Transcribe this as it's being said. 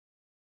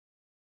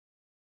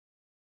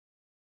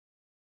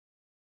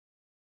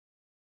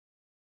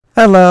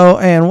Hello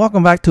and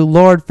welcome back to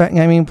Lord Fenton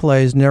Gaming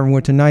Plays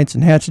Neverwinter Nights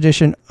Enhanced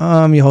Edition.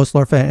 I'm your host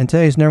Lord Fenton, and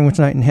today's Neverwinter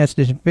Night Enhanced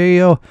Edition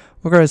video,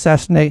 we're going to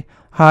assassinate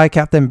High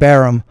Captain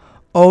Baram.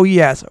 Oh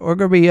yes, we're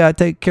going to be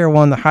taking care of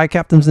one of the High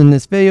Captains in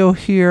this video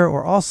here.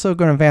 We're also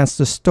going to advance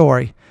the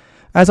story.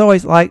 As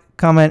always, like,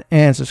 comment,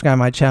 and subscribe to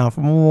my channel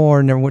for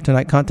more Neverwinter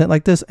Night content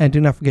like this. And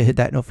do not forget to hit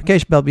that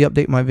notification bell to be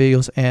updating my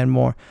videos and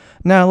more.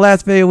 Now,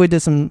 last video we did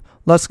some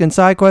Luskan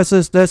side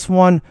quests. This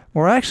one,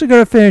 we're actually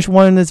going to finish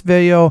one in this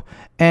video,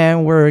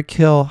 and we're going to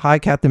kill High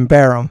Captain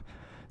Baram.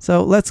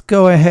 So let's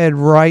go ahead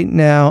right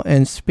now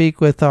and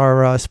speak with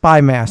our spy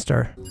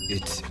master.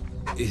 It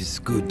is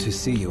good to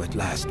see you at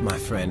last, my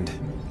friend.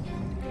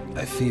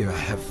 I fear I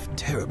have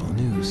terrible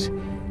news.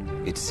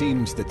 It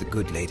seems that the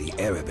good lady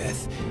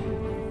Erebeth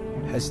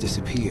has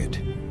disappeared.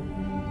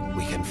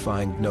 We can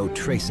find no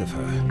trace of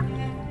her.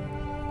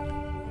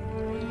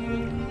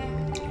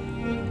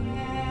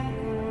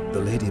 The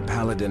Lady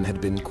Paladin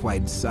had been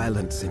quite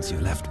silent since you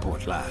left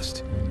port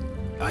last.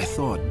 I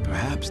thought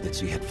perhaps that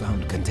she had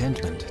found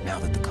contentment now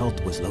that the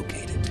cult was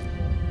located.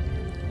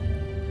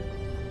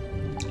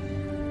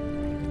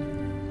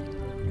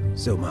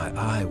 So my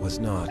eye was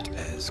not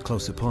as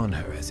close upon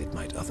her as it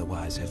might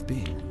otherwise have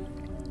been.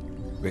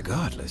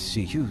 Regardless,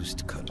 she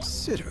used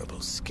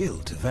considerable skill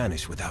to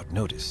vanish without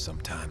notice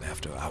sometime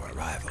after our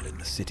arrival in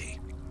the city.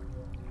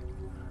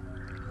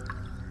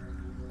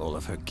 All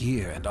of her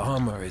gear and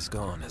armor is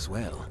gone as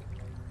well.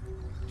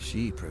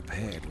 She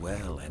prepared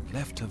well and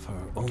left of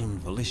her own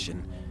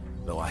volition,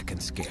 though I can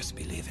scarce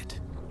believe it.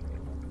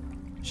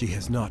 She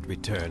has not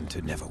returned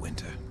to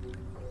Neverwinter.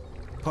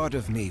 Part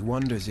of me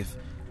wonders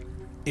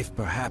if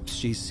perhaps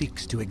she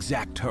seeks to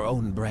exact her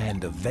own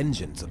brand of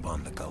vengeance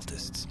upon the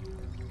cultists.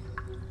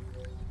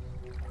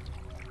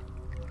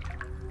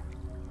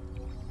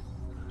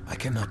 I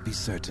cannot be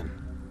certain.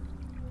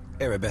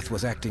 Erebeth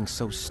was acting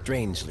so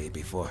strangely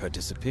before her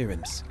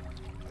disappearance.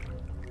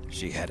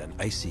 She had an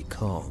icy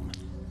calm,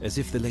 as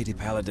if the Lady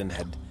Paladin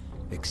had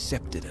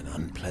accepted an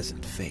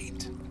unpleasant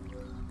fate.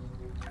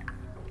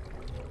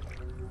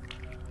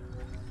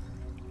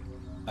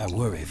 I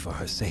worry for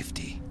her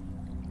safety.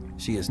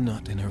 She is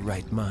not in her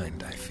right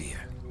mind, I fear.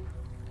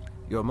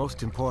 Your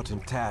most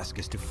important task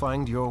is to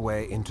find your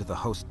way into the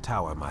host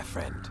tower, my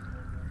friend.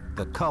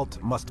 The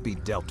cult must be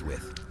dealt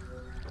with.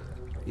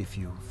 If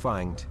you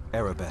find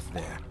Erebeth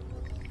there,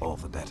 all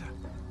the better.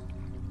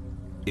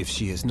 If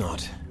she is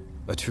not,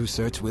 a true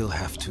search will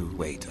have to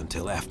wait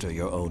until after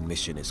your own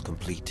mission is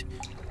complete,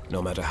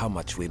 no matter how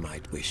much we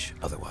might wish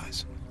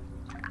otherwise.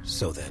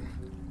 So then,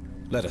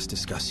 let us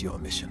discuss your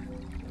mission.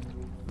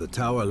 The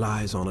tower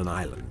lies on an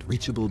island,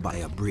 reachable by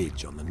a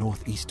bridge on the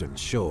northeastern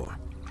shore.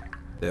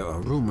 There are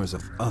rumors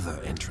of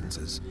other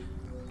entrances,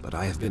 but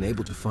I have been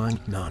able to find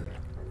none.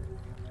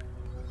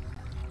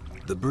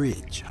 The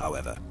bridge,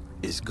 however,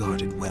 is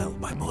guarded well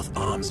by both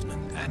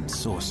armsmen and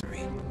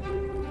sorcery.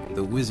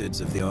 The wizards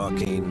of the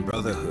Arcane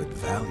Brotherhood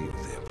value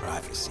their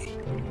privacy.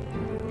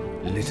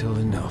 Little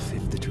enough,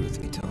 if the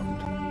truth be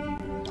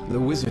told. The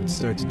wizards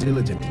search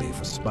diligently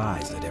for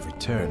spies at every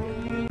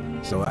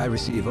turn, so I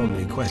receive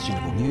only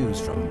questionable news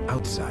from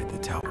outside the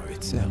tower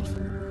itself.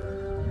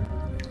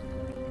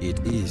 It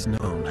is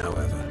known,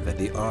 however, that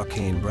the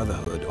Arcane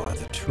Brotherhood are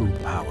the true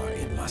power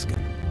in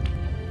Luskan.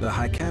 The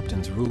High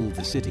Captains rule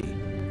the city,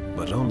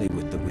 but only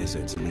with the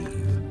wizard's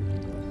leave.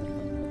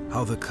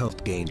 How the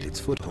cult gained its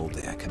foothold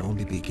there can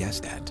only be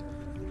guessed at.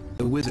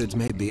 The wizards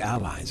may be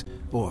allies,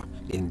 or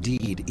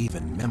indeed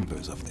even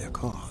members of their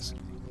cause.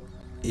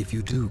 If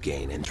you do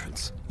gain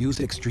entrance, use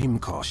extreme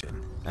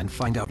caution and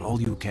find out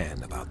all you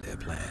can about their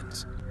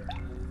plans.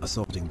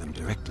 Assaulting them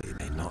directly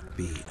may not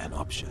be an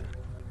option.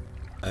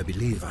 I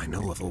believe I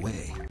know of a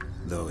way,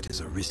 though it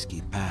is a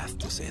risky path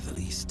to say the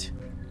least.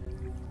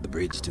 The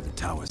bridge to the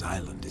tower's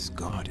island is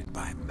guarded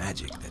by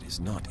magic that is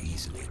not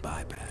easily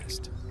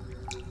bypassed.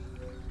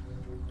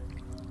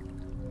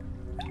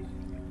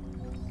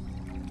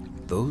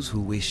 Those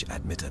who wish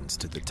admittance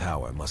to the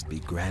tower must be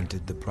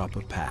granted the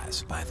proper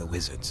pass by the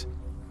wizards.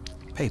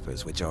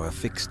 Papers which are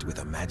affixed with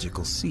a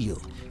magical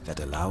seal that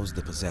allows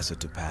the possessor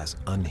to pass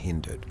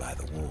unhindered by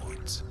the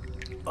wards.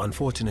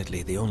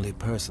 Unfortunately, the only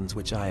persons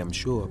which I am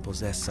sure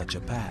possess such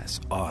a pass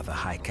are the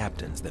High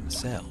Captains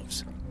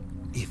themselves.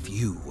 If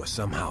you were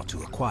somehow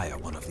to acquire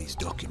one of these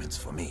documents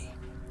for me,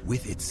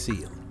 with its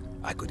seal,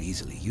 I could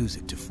easily use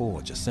it to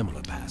forge a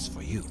similar pass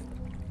for you.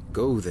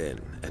 Go then,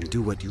 and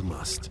do what you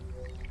must.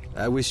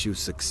 I wish you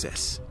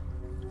success.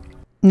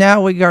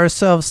 Now we got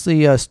ourselves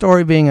the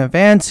story being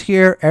advanced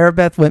here.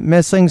 Erebeth went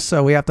missing,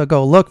 so we have to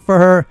go look for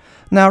her.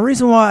 Now, the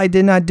reason why I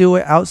did not do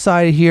it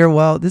outside of here,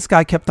 well, this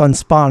guy kept on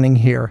spawning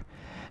here.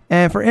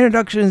 And for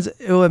introductions,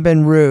 it would have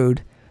been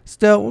rude.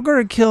 Still, we're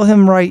going to kill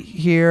him right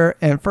here.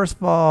 And first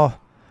of all,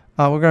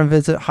 we're going to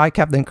visit High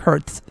Captain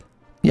Kurth.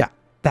 Yeah,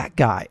 that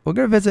guy. We're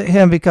going to visit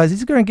him because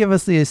he's going to give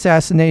us the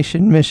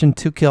assassination mission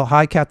to kill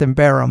High Captain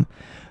Baram.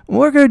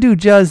 We're going to do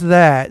just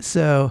that.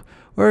 So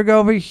we're going to go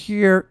over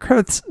here.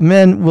 Kurth's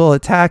men will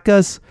attack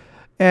us,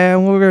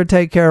 and we're going to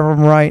take care of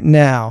them right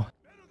now.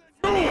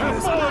 You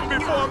have fallen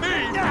before me!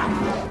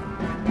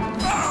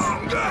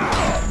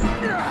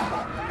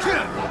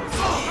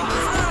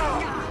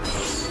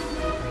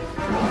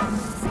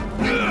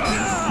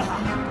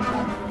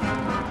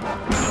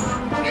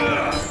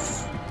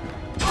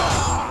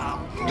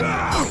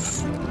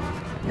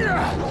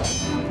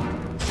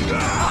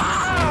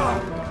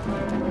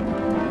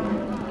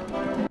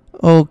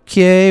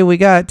 Okay, we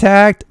got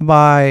attacked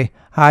by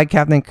High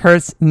Captain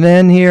Kurth's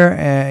men here,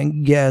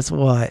 and guess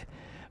what?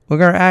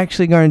 We're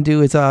actually going to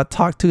do is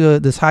talk to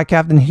this High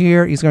Captain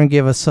here. He's going to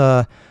give us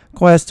a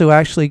quest to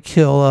actually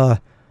kill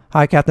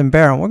High Captain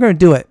Baram. We're going to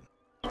do it.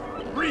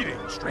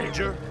 Greetings,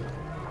 stranger.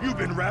 You've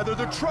been rather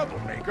the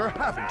troublemaker,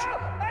 haven't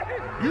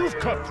you? You've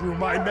cut through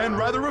my men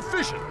rather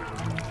efficiently.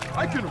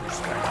 I can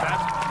respect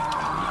that.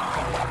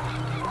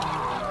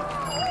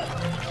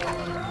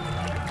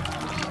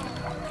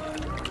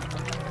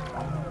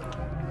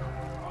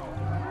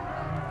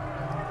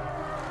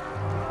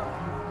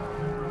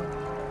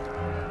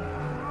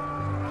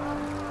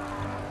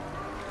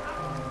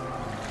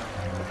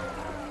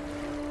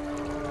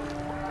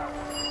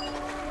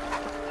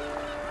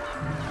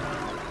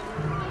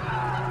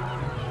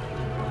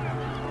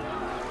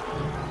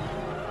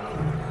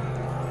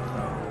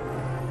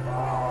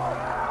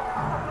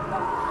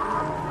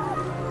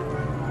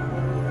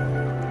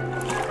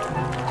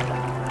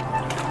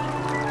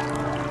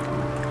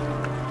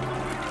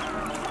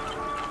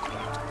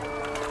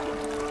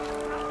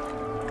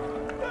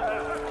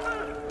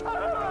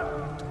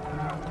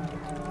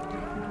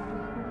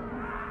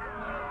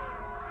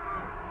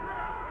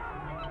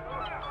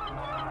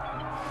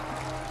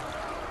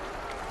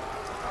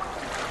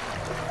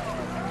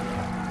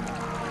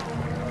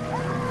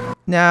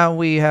 Now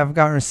we have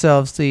gotten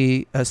ourselves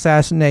the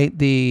assassinate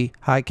the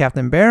High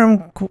Captain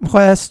Baram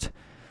quest.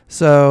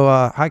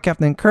 So High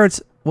Captain Kurth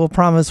will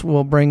promise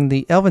will bring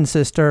the elven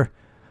sister,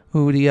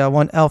 who the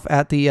one elf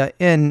at the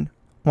inn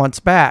wants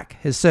back,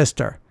 his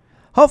sister.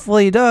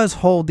 Hopefully he does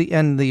hold the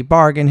end of the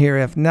bargain here.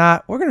 If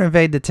not, we're going to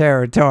invade the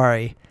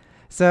territory.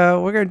 So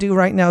what we're going to do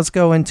right now is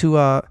go into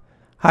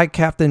High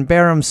Captain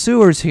Baram's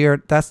sewers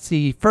here. That's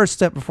the first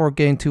step before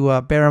getting to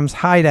Baram's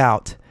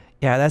hideout.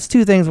 Yeah, that's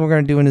two things we're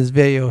going to do in this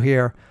video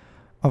here.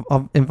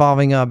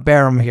 Involving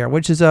Baram here,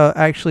 which is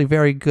actually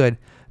very good.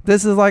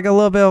 This is like a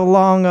little bit of a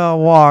long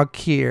walk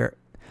here.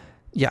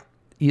 Yeah,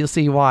 you'll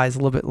see why it's a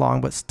little bit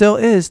long, but still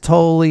is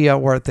totally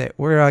worth it.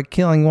 We're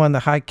killing one of the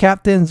High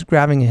Captains,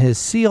 grabbing his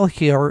seal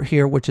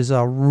here, which is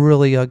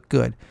really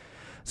good.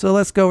 So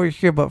let's go over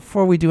here, but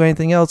before we do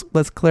anything else,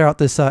 let's clear out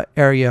this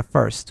area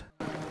first.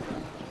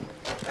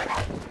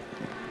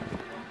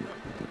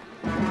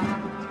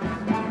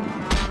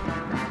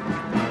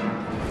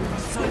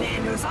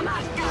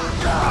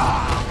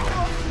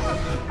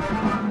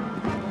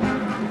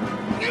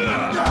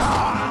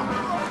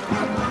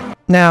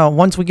 Now,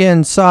 once we get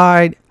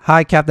inside,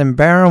 High Captain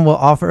Baram will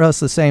offer us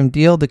the same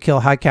deal to kill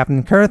High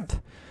Captain Kurth.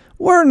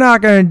 We're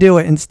not going to do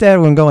it. Instead,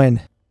 we're going to go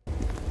in.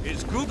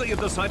 It's good that you've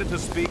decided to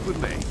speak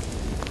with me.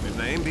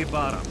 My name be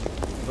Baram,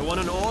 the one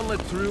and only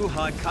true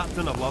High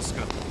Captain of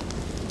Luskan.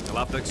 You'll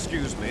have to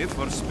excuse me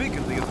for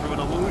speaking to you through an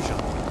illusion.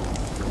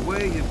 The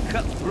way you've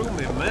cut through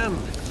me, men,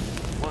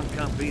 one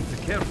can't be too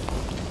careful.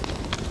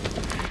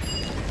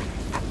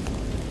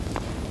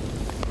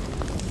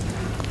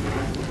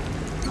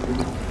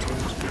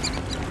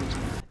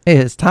 It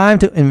is time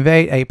to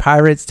invade a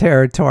pirate's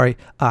territory,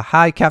 a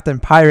High Captain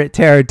pirate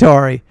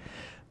territory.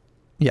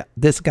 Yeah,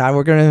 this guy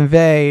we're going to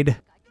invade.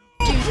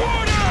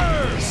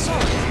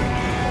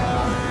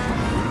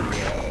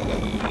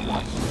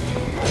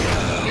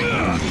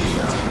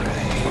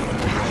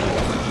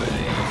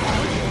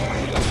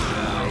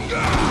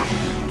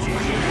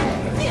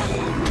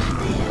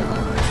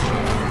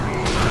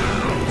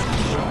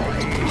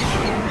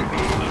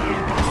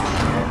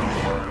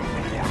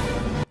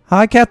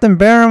 High Captain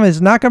Baram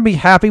is not going to be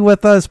happy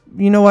with us.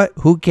 You know what?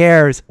 Who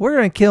cares? We're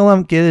going to kill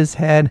him, get his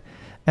head,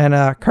 and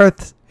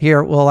Kurth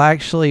here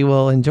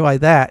will enjoy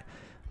that.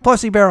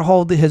 Plus, he better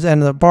hold his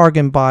end of the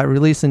bargain by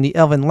releasing the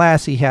elven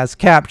lass he has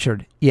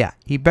captured. Yeah,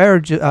 he better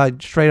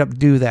straight up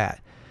do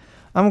that.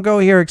 I'm going to go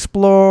here,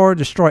 explore,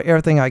 destroy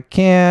everything I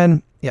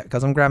can. Yeah,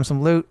 because I'm grabbing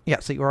some loot.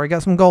 Yeah, see, where I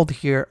got some gold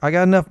here. I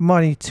got enough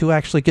money to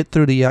actually get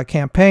through the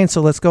campaign,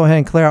 so let's go ahead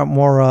and clear out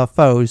more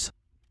foes.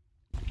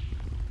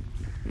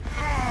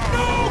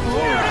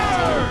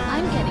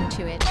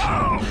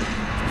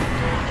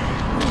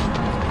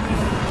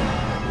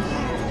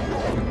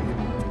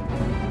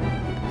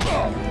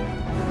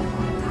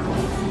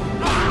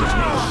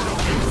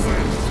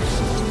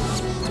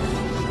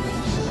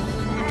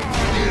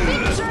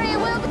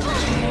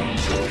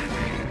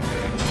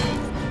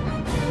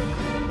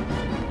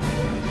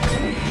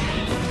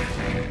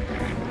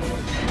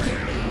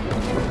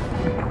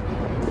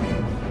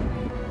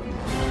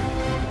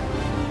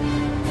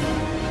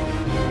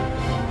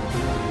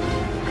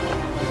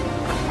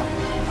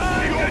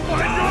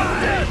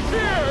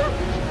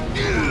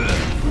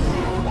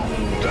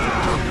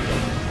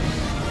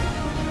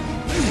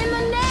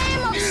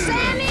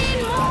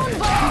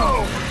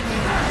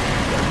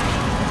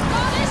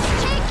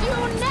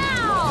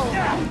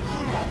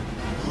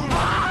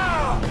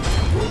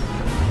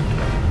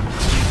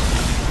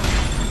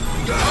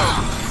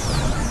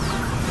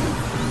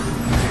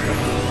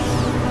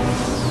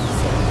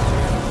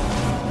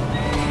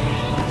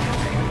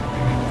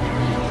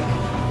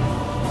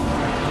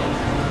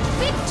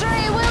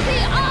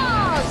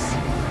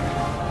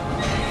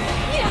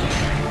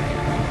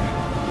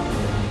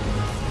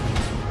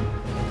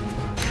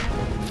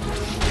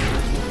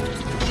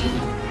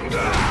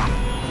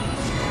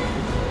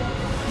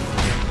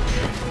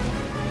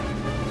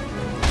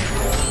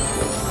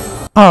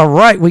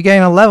 Alright, we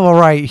gain a level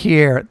right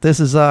here. This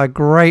is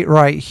great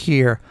right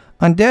here.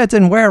 Undeads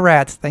and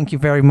were-rats, thank you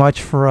very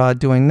much for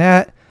doing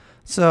that.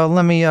 So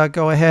let me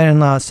go ahead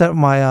and set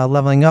my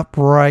leveling up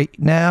right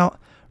now.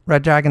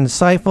 Red Dragon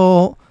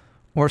Disciple.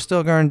 We're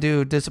still going to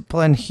do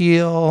Discipline,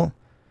 Heal,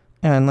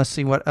 and let's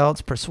see what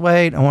else.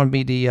 Persuade. I want to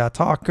be the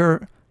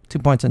Talker. 2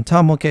 points in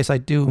Tumble in case I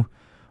do.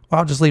 Well,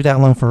 I'll just leave that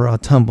alone for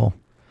Tumble.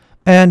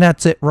 And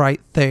that's it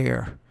right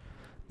there.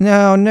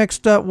 Now,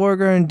 next up, we're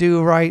going to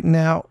do right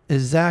now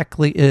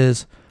exactly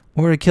is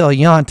we're going to kill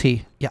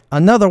Yuan-ti. Yeah,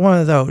 another one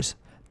of those.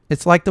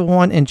 It's like the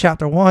one in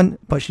Chapter 1,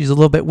 but she's a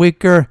little bit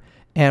weaker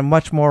and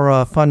much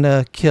more fun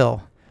to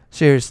kill.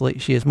 Seriously,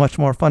 she is much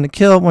more fun to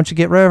kill. Once you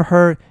get rid of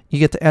her, you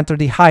get to enter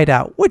the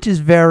hideout, which is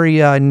very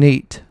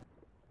neat.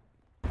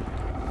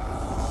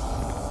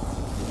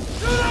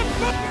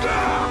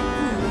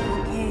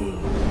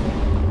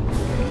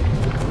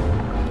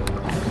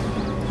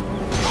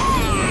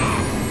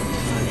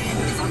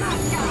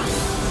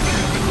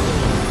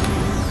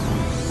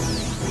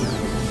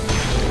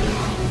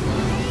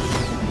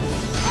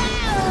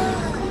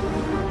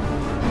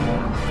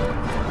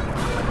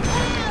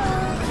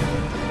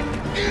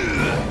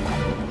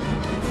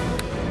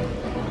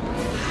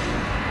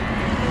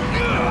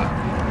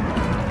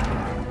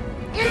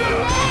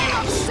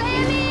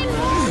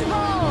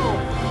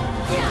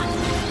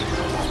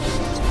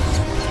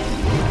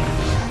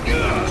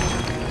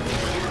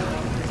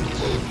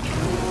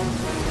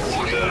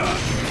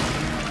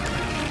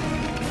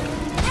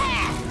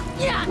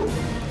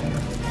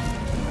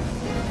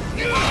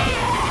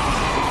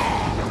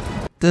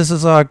 This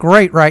is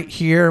great right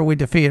here. We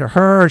defeated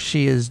her.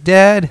 She is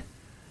dead.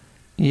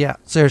 Yeah,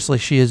 seriously,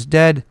 she is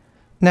dead.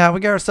 Now, we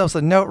got ourselves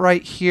a note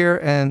right here,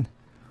 and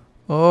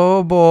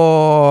oh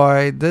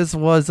boy, this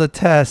was a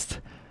test.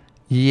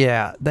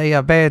 Yeah, they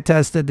beta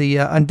tested the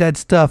undead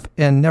stuff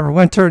in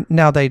Neverwinter.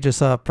 Now they just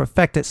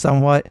perfect it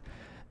somewhat.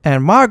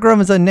 And Margrim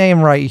is a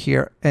name right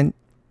here. And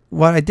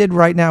what I did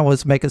right now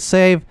was make a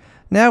save.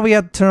 Now we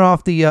have to turn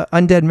off the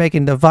undead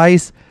making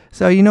device.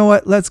 So you know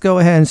what? Let's go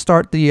ahead and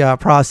start the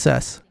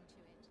process.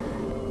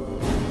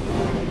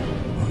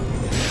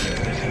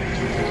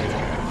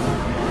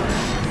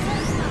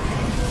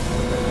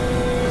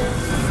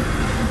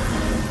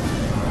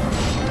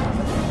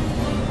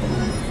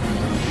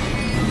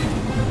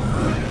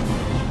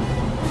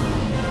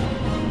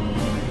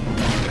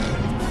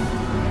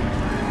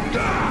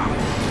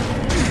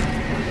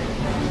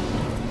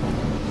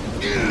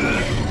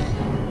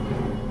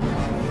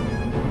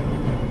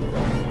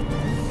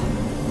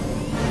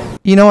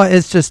 You know what?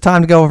 It's just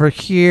time to go over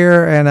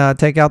here and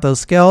take out those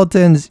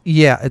skeletons.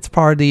 Yeah, it's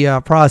part of the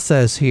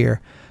process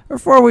here.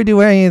 Before we do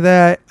any of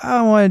that, all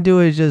I want to do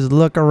is just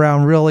look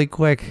around really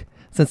quick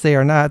since they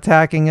are not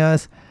attacking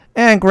us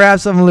and grab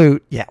some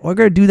loot. Yeah, we're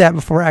going to do that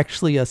before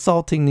actually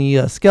assaulting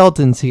the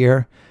skeletons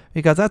here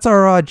because that's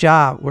our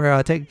job.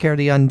 We're taking care of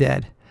the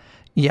undead.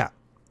 Yeah,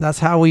 that's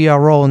how we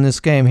roll in this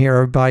game here,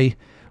 everybody.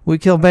 We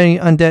kill many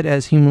undead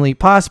as humanly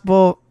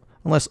possible.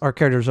 Unless our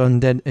character's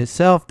undead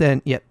itself,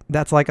 then yeah,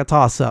 that's like a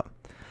toss-up.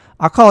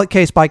 I'll call it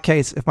case by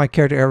case if my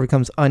character ever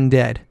becomes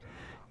undead.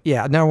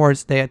 Yeah, in other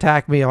words, they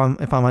attack me if I'm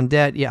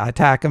undead. Yeah, I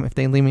attack them. If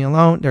they leave me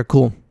alone, they're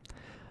cool.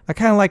 I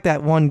kind of like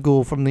that one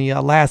ghoul from the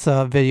last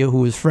video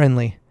who was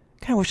friendly.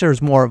 Kind of wish there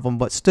was more of them,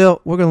 but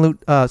still, we're going to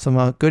loot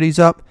some goodies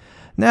up.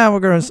 Now we're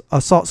going to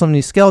assault some of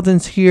these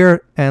skeletons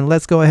here, and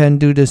let's go ahead and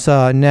do this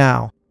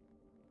now.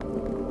 To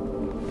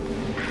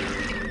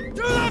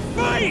the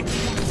fight!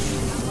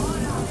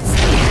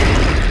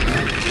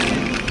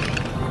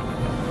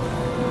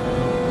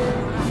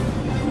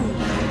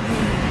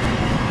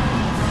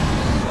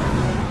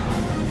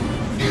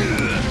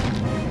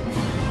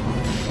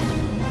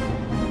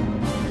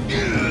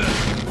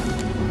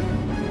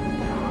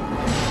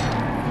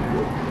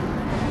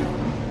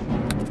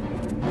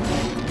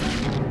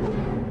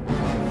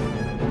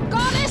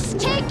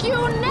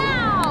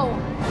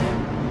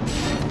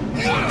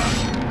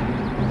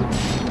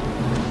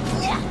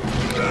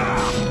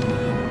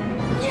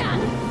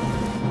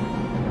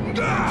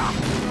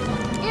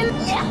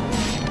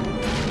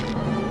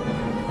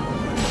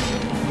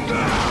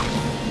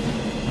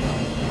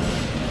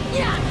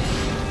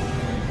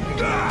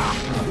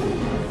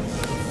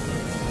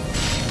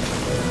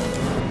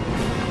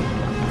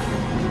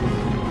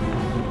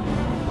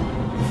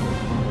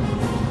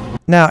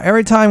 Now,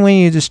 every time when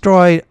you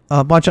destroy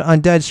a bunch of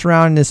undead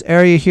surrounding this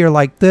area here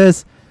like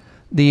this,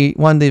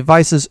 one of the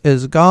devices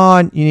is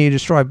gone. You need to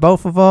destroy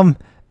both of them.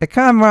 It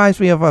kind of reminds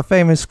me of a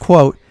famous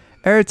quote.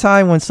 Every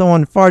time when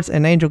someone farts,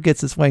 an angel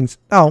gets its wings.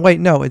 Oh,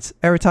 wait, no. It's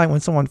every time when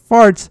someone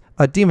farts,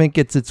 a demon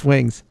gets its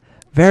wings.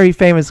 Very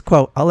famous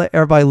quote. I'll let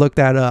everybody look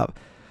that up.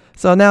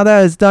 So now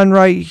that is done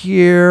right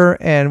here.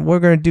 And we're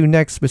going to do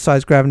next,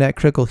 besides grabbing that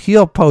critical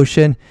heal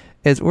potion,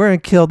 is we're going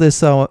to kill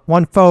this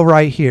one foe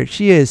right here.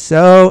 She is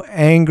so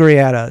angry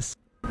at us.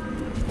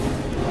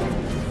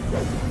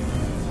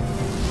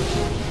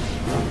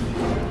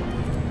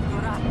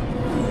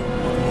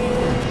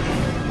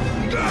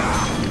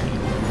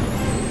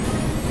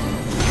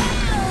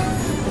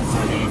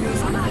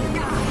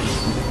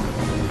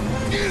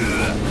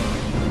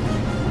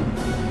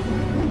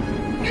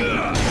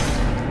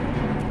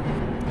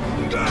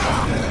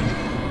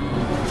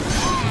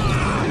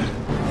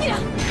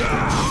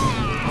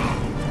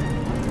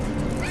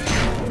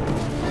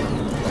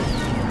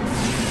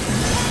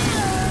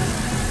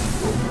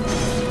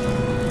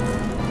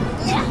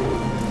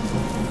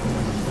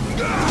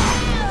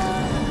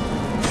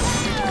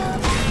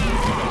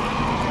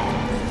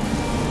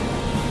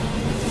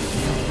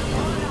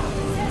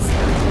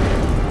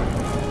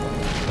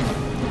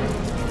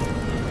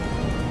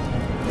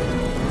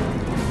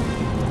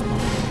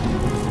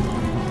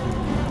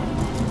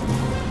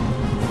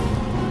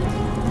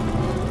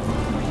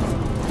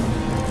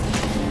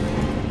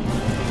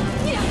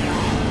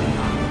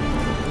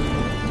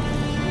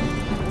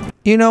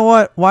 You know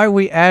what? While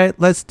we at it,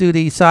 let's do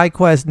the side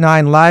quest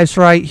 9 lives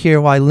right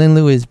here while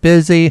Linlu is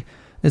busy.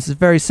 This is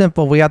very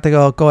simple. We have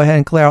to go ahead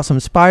and clear out some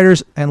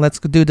spiders, and let's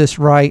do this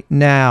right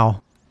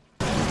now.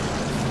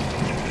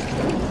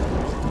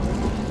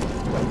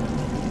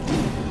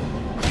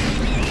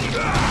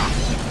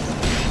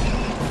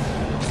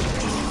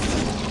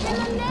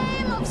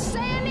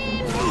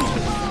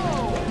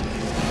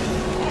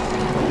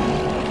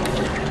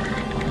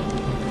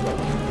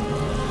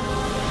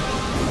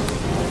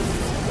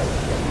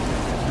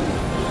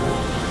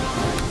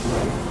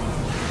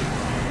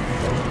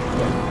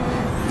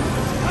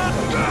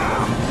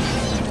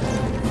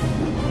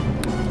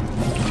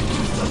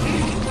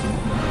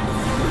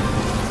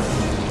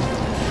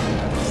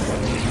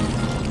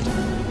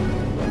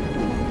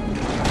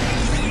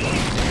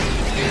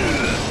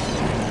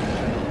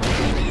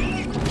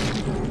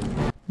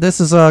 This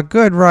is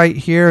good right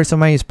here. So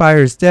many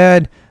spiders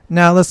dead.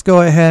 Now let's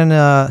go ahead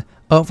and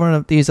open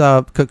up these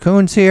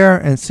cocoons here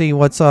and see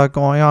what's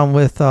going on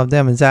with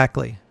them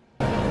exactly.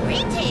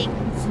 Greetings.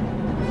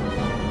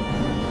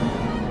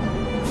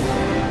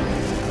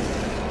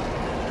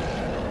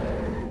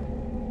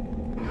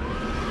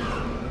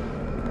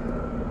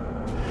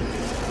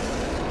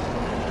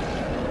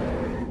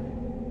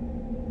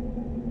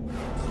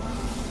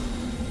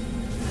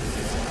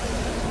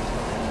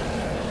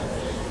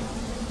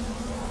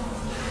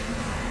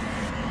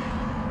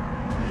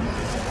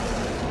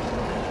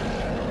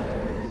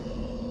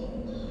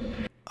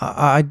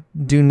 I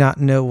do not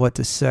know what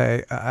to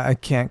say. I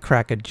can't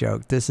crack a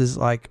joke. This is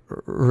like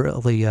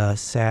really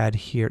sad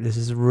here. This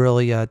is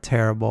really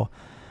terrible.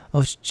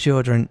 Those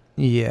children,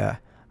 yeah.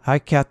 High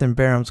Captain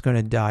Baram's going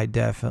to die,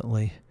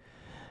 definitely.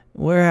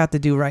 What I have to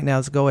do right now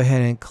is go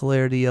ahead and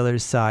clear the other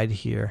side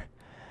here.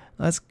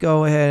 Let's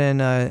go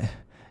ahead and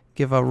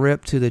give a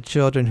rip to the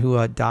children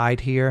who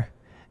died here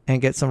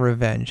and get some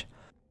revenge.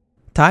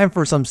 Time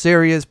for some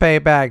serious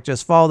payback.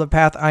 Just follow the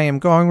path I am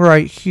going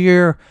right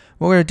here.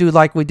 We're going to do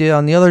like we did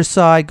on the other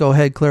side. Go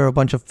ahead, clear a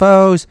bunch of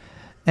foes,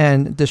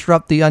 and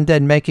disrupt the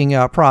undead making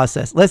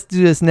process. Let's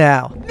do this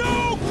now.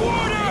 No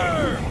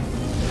quarter!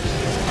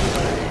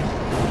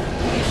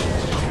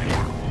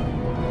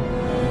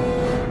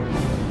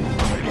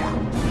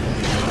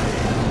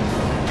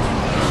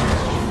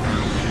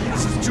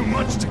 This is too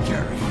much to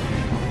carry.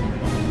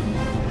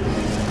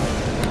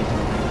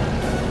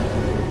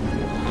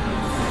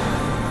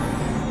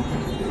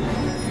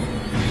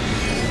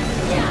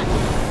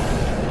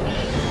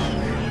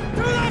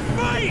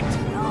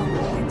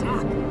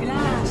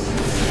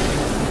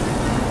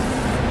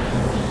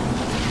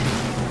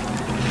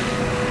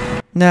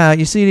 Now,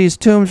 you see these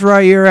tombs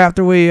right here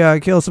after we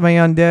kill so many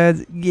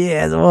undead?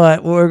 Guess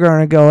what? We're going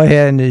to go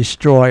ahead and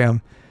destroy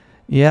them.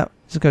 Yep.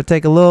 It's going to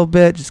take a little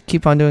bit. Just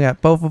keep on doing that.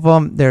 Both of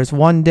them. There's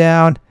one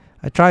down.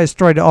 I tried to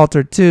destroy the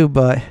altar too,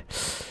 but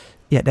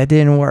yeah, that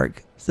didn't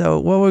work. So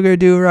what we're going to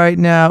do right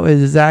now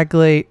is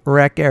exactly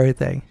wreck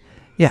everything.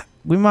 Yeah,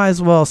 we might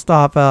as well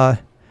stop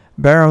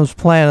Baram's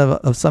plan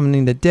of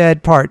summoning the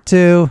dead part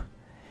 2.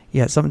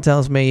 Yeah, something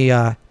tells me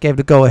gave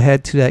the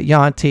go-ahead to that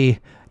Yuan-ti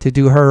to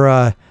do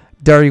her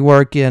dirty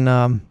work in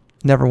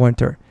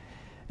Neverwinter.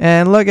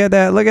 And look at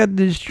that. Look at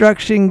the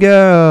destruction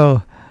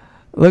go.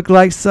 Look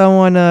like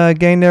someone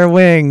gained their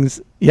wings.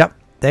 Yep,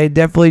 they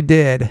definitely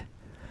did.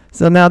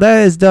 So now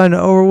that is done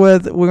over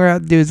with. What we're going to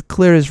have to do is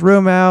clear this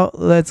room out.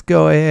 Let's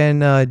go ahead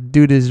and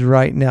do this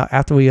right now.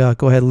 After we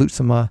go ahead and loot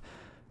some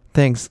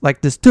things.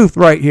 Like this tooth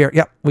right here.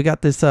 Yep, we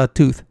got this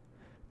tooth.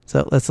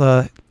 So let's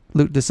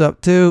loot this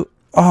up too.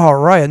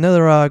 Alright,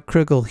 another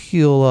critical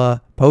heal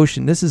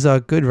potion. This is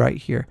good right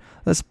here.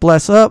 Let's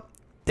bless up.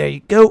 There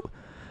you go.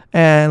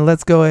 And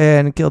let's go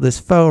ahead and kill this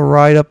foe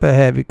right up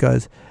ahead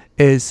because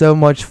it is so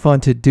much fun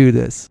to do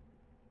this.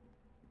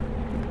 To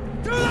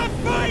the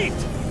fight!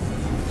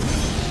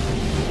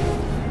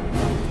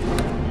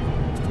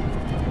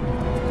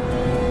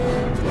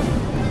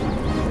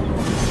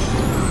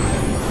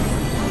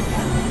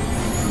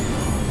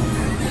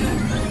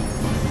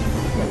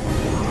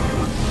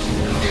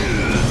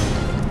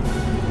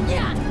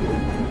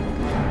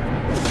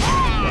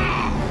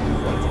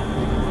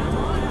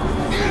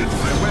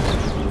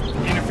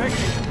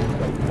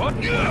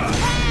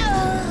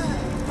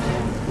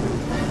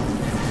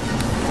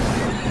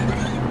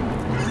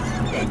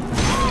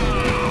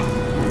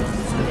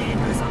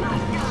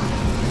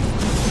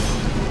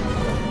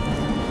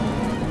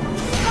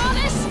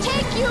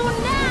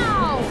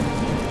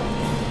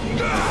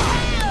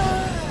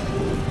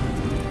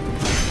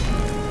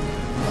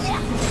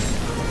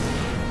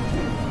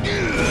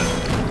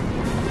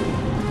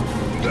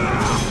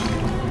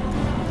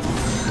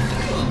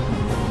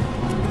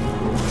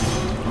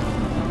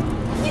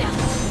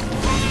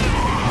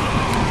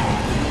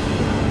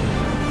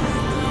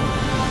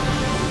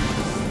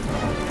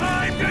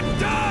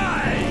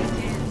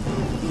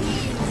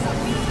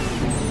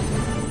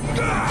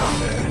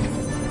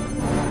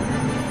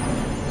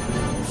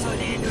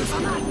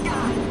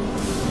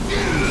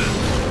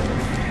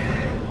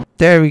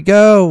 There we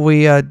go.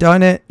 We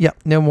done it. Yep,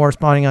 no more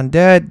spawning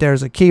undead.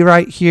 There's a key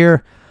right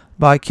here.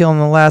 by killing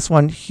the last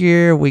one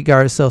here. We got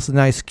ourselves a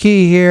nice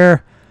key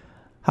here.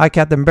 High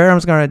Captain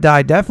Baram's going to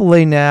die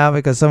definitely now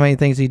because so many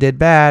things he did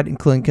bad,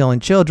 including killing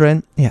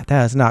children. Yeah,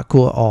 that is not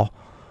cool at all.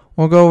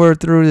 We'll go over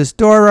through this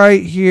door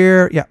right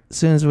here. Yeah, as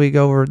soon as we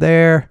go over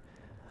there.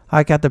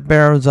 High Captain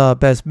Baram's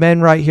best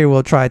men right here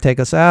will try to take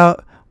us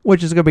out,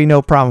 which is going to be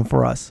no problem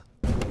for us.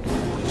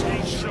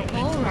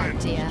 Alright,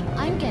 dear.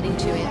 I'm getting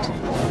to it.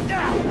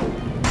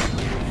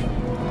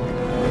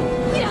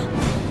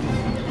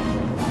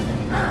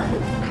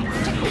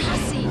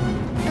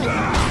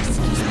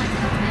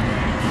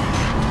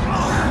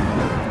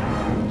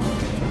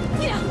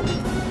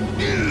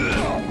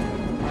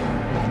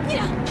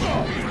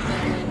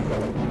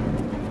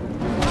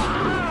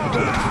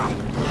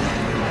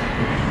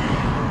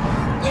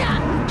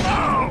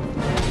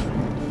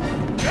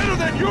 Better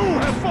than you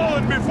have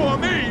fallen before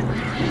me!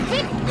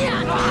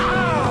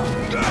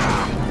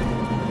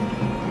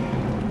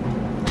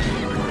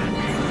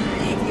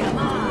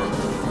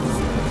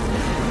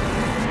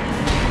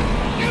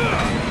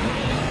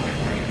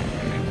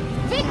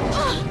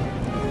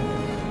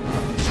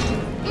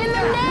 In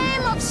the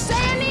name of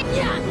Sandy!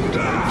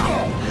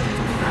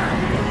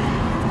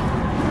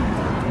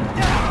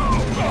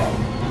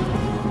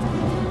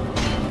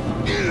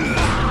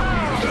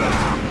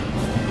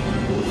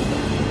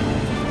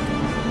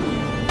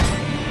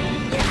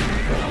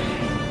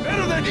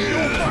 Better than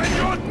you'll find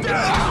your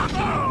death!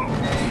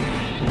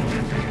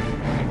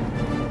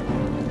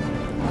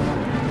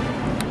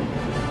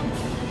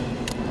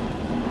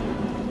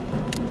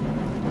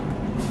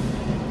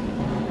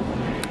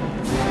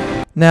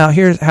 Now,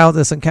 here's how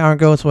this encounter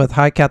goes with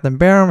High Captain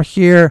Baram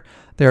here.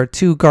 There are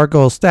 2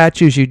 gargoyle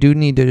statues you do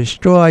need to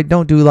destroy.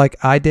 Don't do like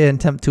I did,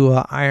 attempt to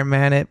Iron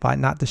Man it by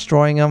not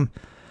destroying them.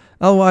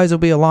 Otherwise, it'll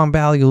be a long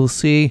battle, you'll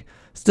see.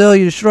 Still,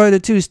 you destroy the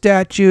 2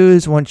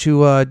 statues. Once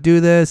you do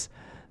this,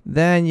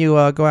 then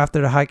you go after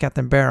the High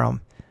Captain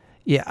Baram.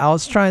 Yeah, I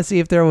was trying to see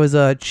if there was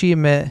an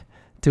achievement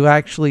to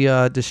actually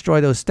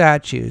destroy those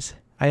statues.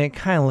 I didn't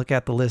kind of look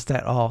at the list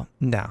at all.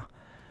 No.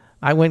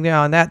 I went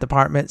down on that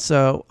department,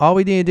 so all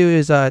we need to do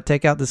is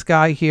take out this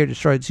guy here,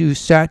 destroy 2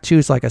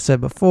 statues like I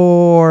said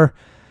before,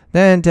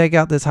 then take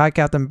out this High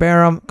Captain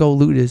Baram, go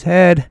loot his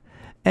head,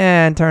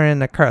 and turn in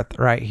the Kurth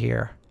right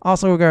here.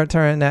 Also, we're going to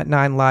turn in that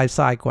 9 live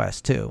side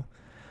quest too.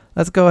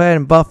 Let's go ahead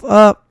and buff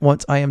up.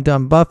 Once I am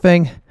done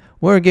buffing,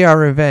 we're going to get our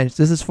revenge.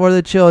 This is for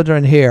the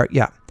children here.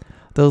 Yeah,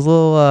 those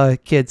little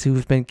kids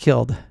who've been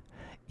killed.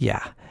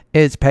 Yeah,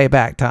 it's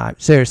payback time.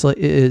 Seriously,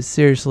 it is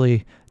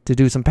seriously to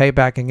do some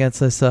payback against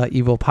this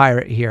evil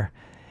pirate here.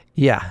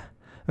 Yeah.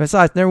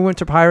 Besides,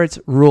 Neverwinter pirates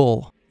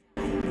rule.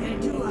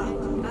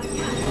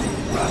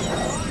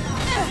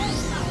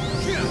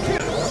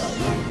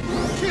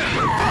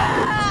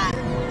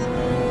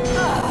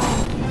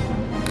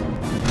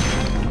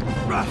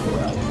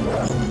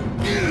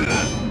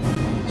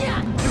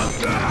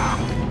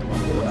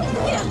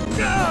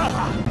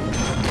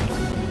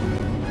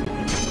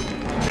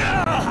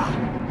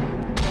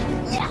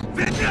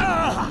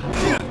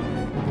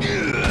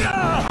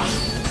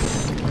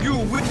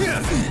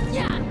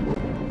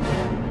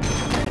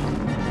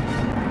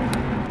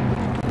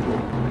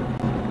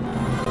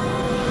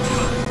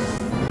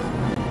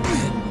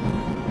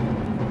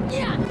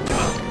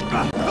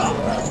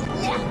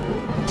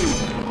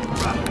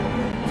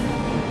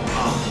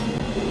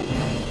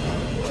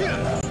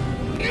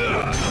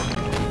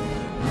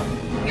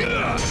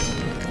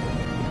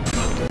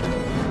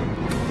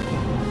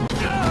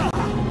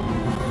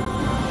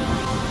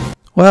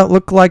 Well, it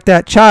looked like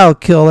that child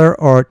killer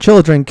or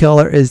children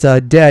killer is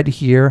dead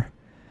here.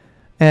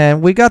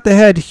 And we got the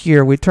head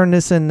here. We turned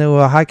this into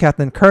a High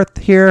Captain Kurth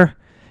here.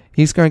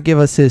 He's going to give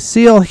us his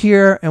seal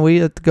here. And we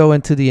have to go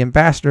into the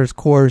ambassador's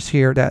quarters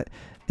here that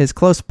is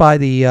close by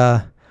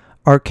the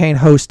Arcane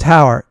Host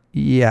Tower.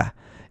 Yeah,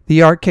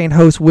 the Arcane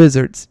Host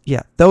Wizards.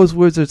 Yeah, those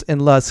wizards in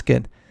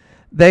Luskan.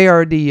 They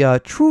are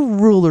the true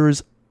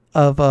rulers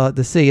of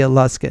the city of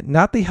Luskan.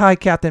 Not the High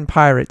Captain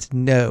Pirates.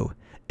 No,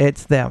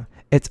 it's them.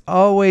 It's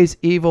always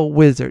evil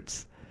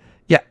wizards.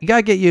 Yeah, you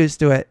gotta get used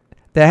to it.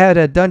 They had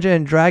a Dungeon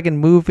and Dragon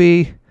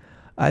movie,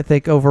 I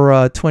think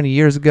over 20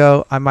 years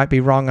ago. I might be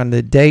wrong on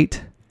the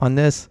date on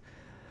this.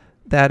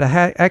 That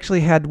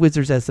actually had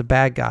wizards as the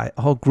bad guy,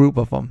 a whole group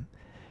of them.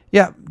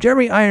 Yeah,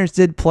 Jeremy Irons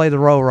did play the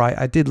role right.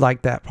 I did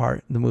like that part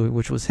of the movie,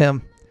 which was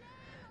him.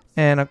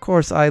 And of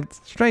course,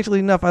 strangely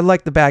enough, I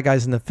like the bad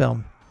guys in the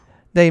film.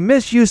 The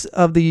misuse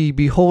of the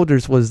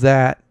beholders was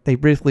that. They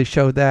briefly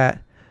showed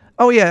that.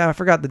 Oh yeah, I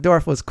forgot the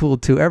dwarf was cool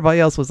too. Everybody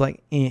else was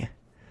like, eh.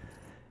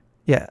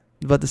 Yeah,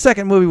 but the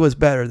second movie was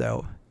better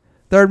though.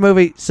 Third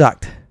movie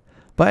sucked.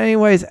 But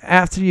anyways,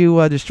 after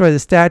you destroy the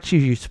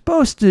statues you're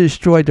supposed to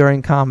destroy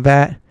during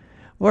combat,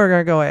 we're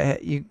gonna go ahead.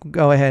 You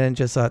go ahead and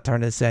just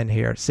turn this in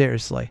here.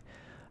 Seriously,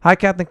 High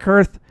Captain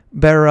Kurth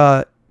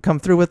better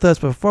come through with us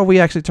before we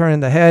actually turn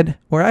in the head.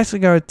 We're actually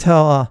gonna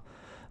tell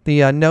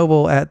the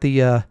noble at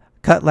the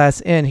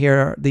Cutlass Inn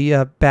here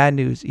the bad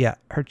news. Yeah,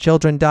 her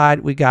children died.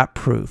 We got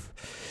proof.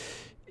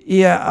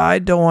 Yeah, I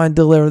don't want to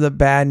deliver the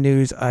bad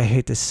news, I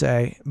hate to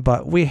say,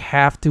 but we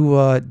have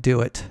to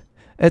do it.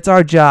 It's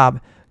our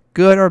job.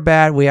 Good or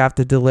bad, we have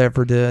to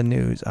deliver the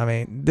news. I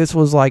mean, this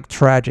was like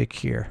tragic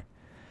here.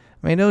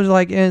 I mean, those are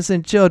like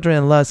innocent children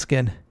in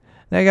Luskan.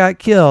 They got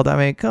killed. I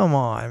mean, come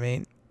on. I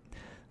mean,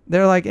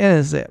 they're like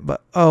innocent,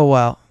 but oh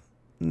well.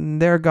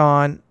 They're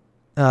gone.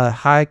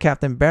 High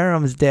Captain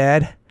Baram's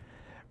dead.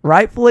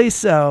 Rightfully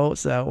so.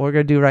 So what we're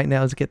going to do right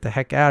now is get the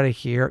heck out of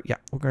here. Yeah,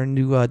 we're going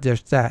to do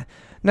just that.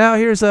 Now,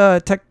 here's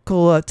a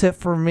technical tip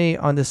for me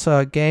on this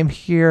game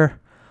here.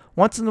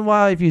 Once in a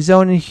while, if you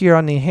zone in here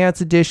on the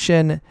Enhanced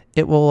Edition,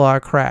 it will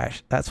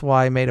crash. That's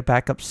why I made a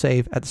backup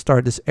save at the start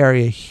of this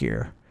area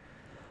here.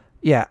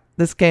 Yeah,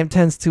 this game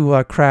tends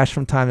to crash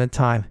from time to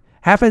time.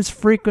 Happens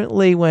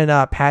frequently when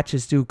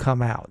patches do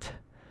come out.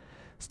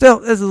 Still,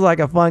 this is like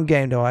a fun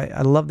game though.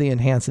 I love the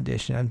Enhanced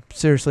Edition. I'm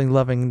seriously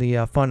loving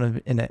the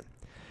fun in it.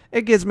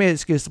 It gives me an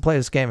excuse to play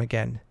this game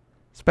again.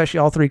 Especially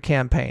all 3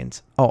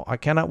 campaigns. Oh, I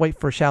cannot wait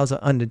for Shadows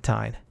of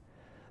Undead.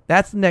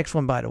 That's the next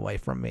one, by the way,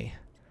 from me.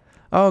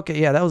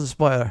 Okay, yeah, that was a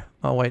spoiler.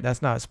 Oh, wait,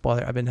 that's not a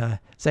spoiler. I've been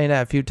saying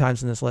that a few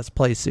times in this Let's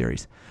Play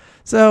series.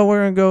 So, we're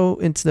going to go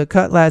into the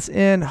Cutlass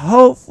Inn.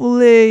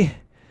 Hopefully,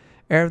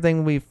 everything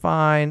will be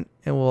fine.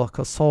 And we'll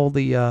console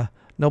the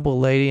noble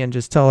lady and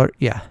just tell her,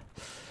 yeah,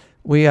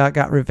 we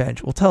got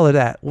revenge. We'll tell her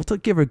that. We'll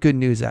give her good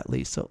news at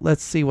least. So,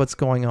 let's see what's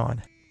going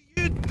on.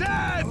 You're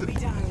dead!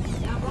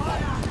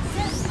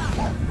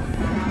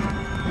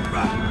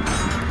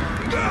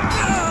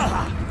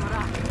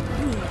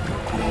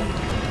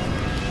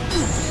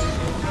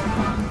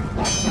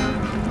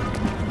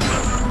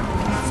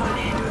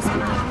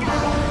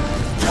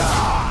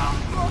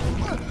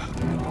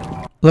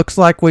 Looks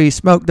like we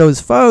smoked those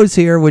foes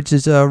here, which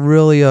is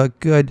really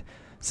good.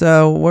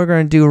 So what we're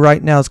going to do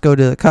right now is go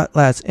to the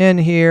Cutlass Inn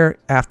here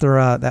after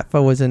that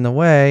foe was in the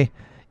way.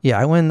 Yeah,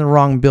 I went in the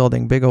wrong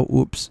building. Big ol'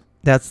 oops.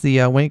 That's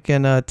the wink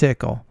and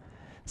tickle.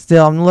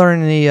 Still, I'm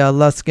learning the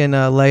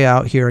Luskan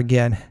layout here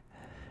again.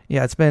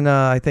 Yeah, it's been,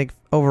 I think,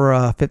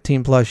 over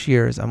 15 plus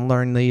years. I'm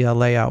learning the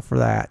layout for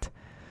that.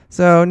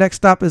 So next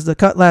stop is the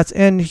Cutlass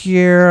Inn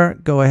here.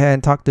 Go ahead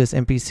and talk to this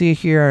NPC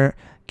here.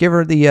 Give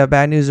her the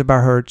bad news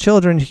about her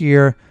children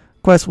here.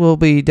 Quest will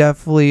be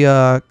definitely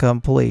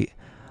complete.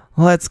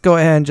 Let's go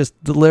ahead and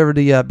just deliver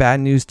the bad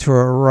news to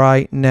her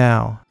right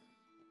now.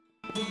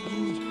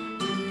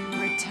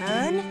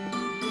 Return?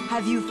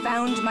 Have you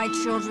found my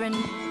children?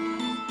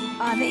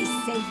 Are they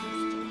safe?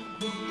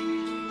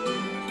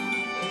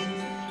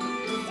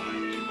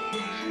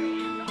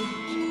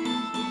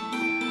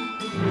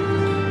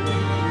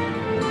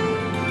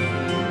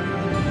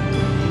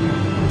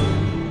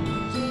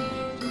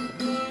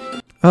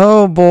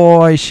 Oh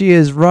boy, she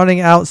is running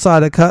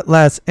outside the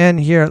Cutlass Inn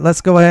here.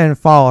 Let's go ahead and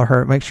follow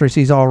her. Make sure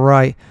she's all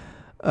right.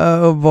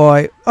 Oh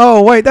boy.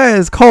 Oh wait, that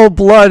is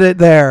cold-blooded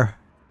there.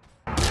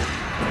 I'll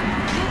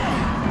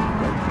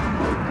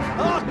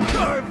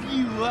carve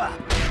you up!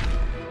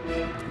 I'll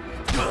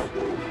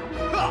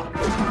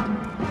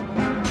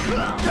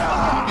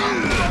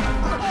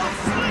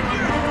slit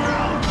your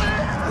throat!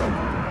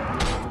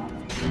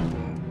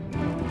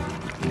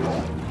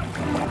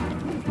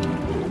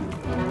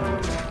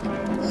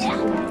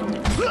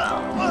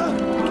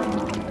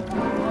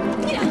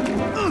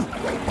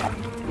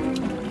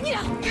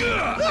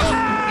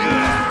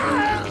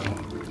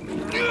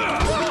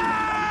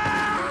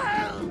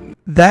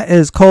 That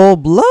is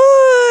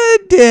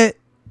cold-blooded.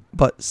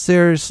 But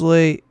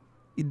seriously,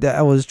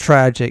 that was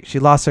tragic. She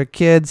lost her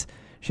kids.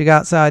 She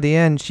got outside the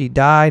inn. She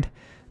died.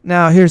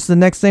 Now, here's the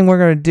next thing we're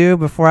going to do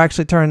before I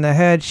actually turn the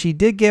head. She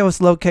did give us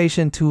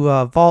location to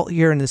a vault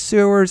here in the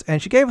sewers, and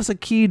she gave us a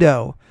key,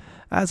 though.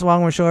 That's why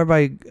I'm going to show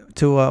everybody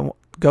to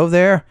go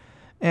there.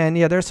 And,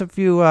 yeah, there's a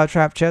few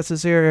trap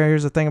chests here.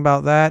 Here's the thing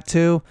about that,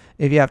 too.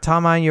 If you have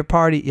Tamai in your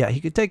party, yeah, he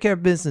could take care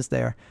of business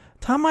there.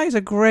 Tamai is a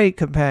great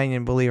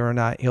companion, believe it or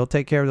not. He'll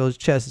take care of those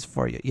chests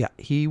for you. Yeah,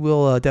 he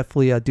will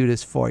definitely do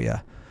this for you.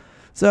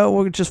 So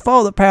we'll just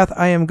follow the path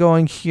I am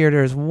going here.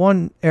 There's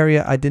one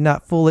area I did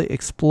not fully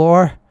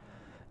explore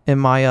in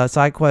my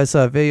side quest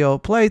video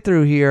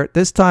playthrough here.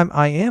 This time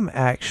I am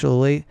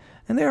actually.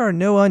 And there are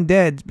no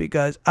undeads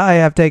because I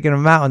have taken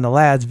them out in the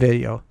last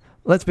video.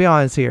 Let's be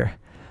honest here.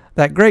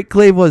 That Great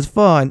Cleave was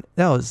fun.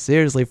 That was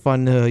seriously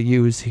fun to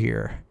use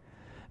here.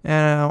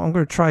 And I'm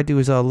going to try to do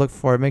is look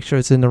for it, make sure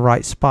it's in the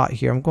right spot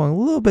here. I'm going a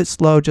little bit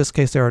slow just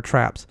in case there are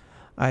traps.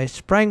 I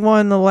sprang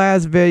one in the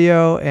last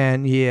video,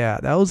 and yeah,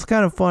 that was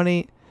kind of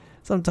funny.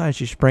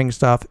 Sometimes you spring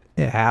stuff.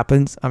 It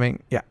happens. I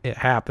mean, yeah, it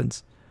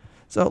happens.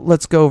 So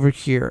let's go over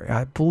here.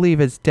 I believe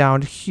it's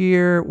down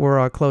here.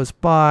 We're close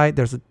by.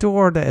 There's a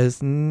door that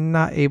is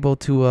not able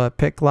to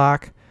pick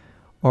lock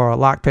or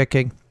lock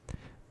picking.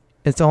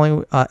 It's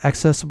only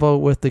accessible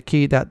with the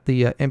key that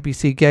the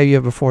NPC gave you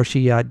before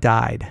she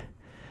died.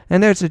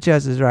 And there's the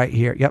chests right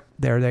here. Yep,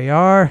 there they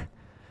are.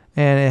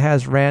 And it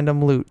has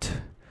random loot.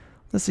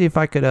 Let's see if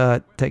I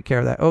could take care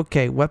of that.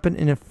 Okay, weapon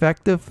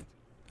ineffective.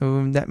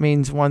 That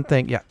means one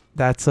thing. Yeah,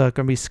 that's going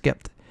to be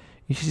skipped.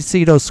 You should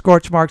see those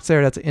scorch marks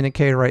there. That's an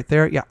indicator right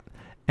there. Yeah,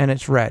 and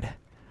it's red.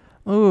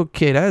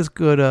 Okay, that is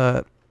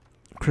good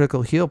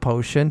critical heal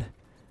potion.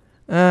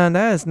 And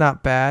that is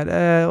not bad.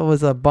 It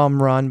was a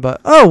bum run, but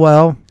oh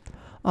well.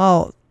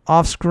 I'll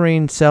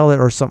off-screen sell it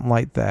or something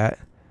like that.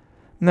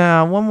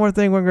 Now, one more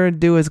thing we're going to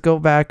do is go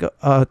back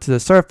to the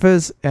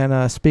surface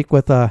and speak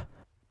with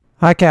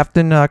High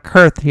Captain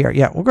Kurth here.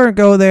 Yeah, we're going to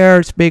go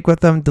there, speak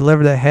with him,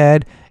 deliver the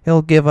head.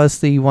 He'll give us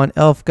the one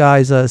elf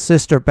guy's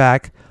sister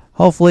back.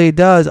 Hopefully he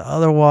does.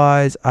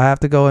 Otherwise, I have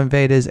to go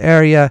invade his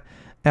area.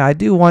 And I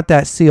do want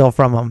that seal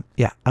from him.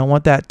 Yeah, I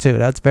want that too.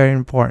 That's very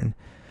important.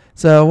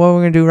 So what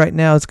we're going to do right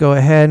now is go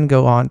ahead and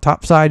go on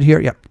top side here.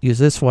 Yep, use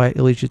this way. It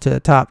leads you to the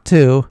top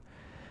too.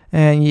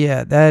 And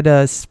yeah,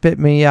 that spit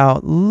me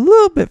out a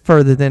little bit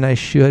further than I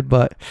should.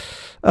 But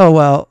oh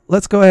well.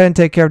 Let's go ahead and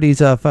take care of these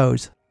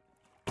foes.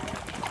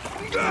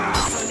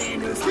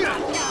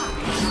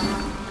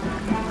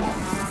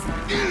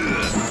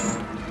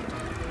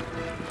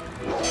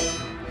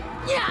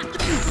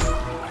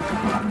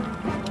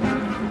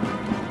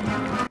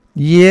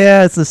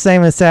 Yeah, it's the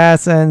same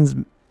assassins,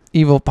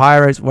 evil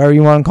pirates, whatever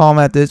you want to call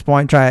them at this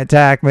point, try to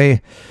attack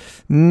me.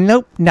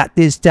 Nope, not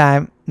this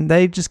time.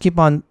 They just keep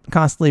on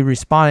constantly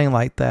respawning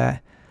like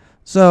that.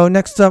 So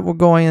next up, we're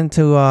going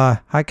into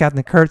High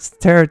Captain Kurth's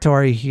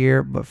territory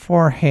here.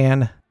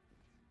 Beforehand,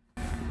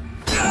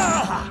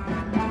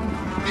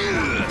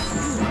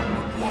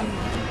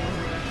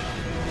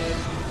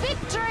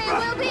 Victory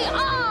will be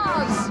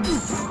ours!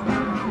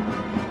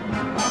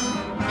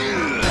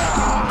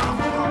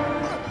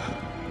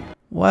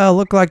 well,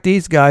 look like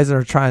these guys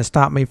are trying to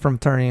stop me from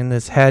turning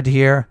this head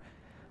here.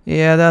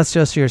 Yeah, that's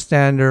just your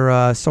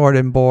standard sword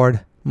and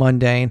board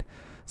mundane.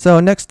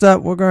 So next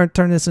up, we're going to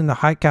turn this into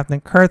High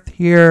Captain Kurth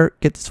here.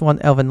 Get this one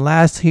elven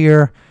lass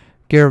here.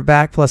 Get her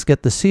back, plus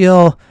get the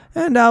seal.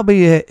 And that'll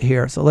be it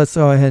here. So let's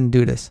go ahead and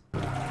do this.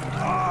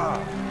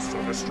 Ah,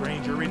 so the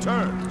stranger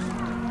returns.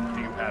 Do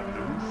you have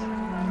news?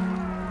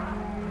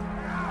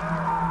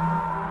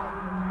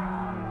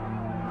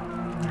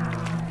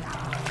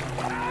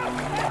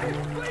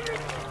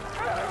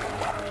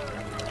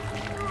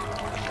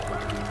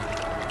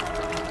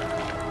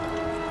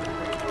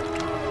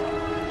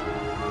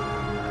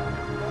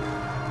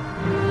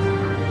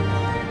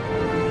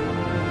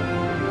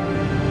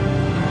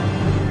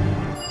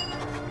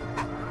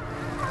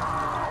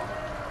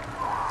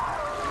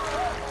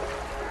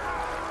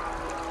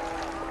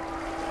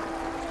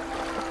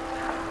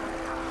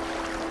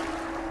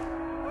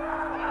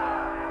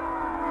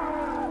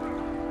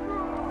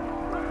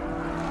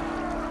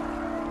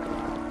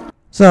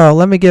 So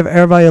let me give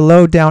everybody a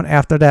lowdown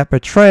after that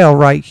betrayal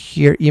right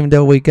here. Even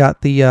though we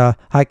got the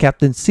High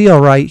Captain seal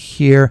right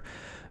here,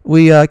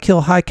 we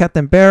kill High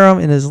Captain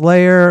Baram in his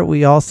lair.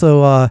 We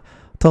also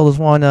told this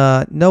one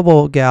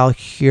noble gal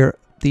here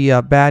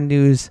the bad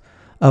news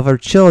of her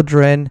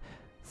children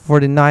for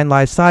the 9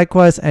 life side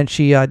quest, and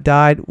she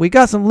died. We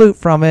got some loot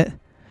from it.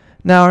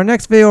 Now our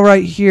next video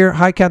right here,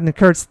 High Captain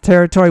Kurth's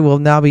territory will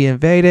now be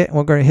invaded, and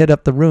we're going to hit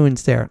up the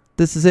ruins there.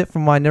 This is it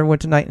from my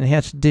Neverwinter Night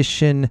Enhanced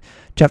Edition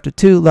Chapter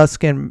 2,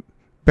 Luskan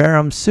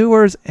Baram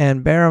Sewers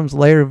and Baram's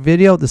Lair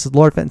video. This is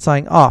Lord Fenton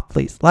signing off.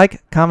 Please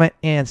like, comment,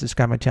 and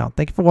subscribe my channel.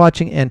 Thank you for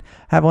watching, and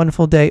have a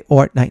wonderful day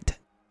or night.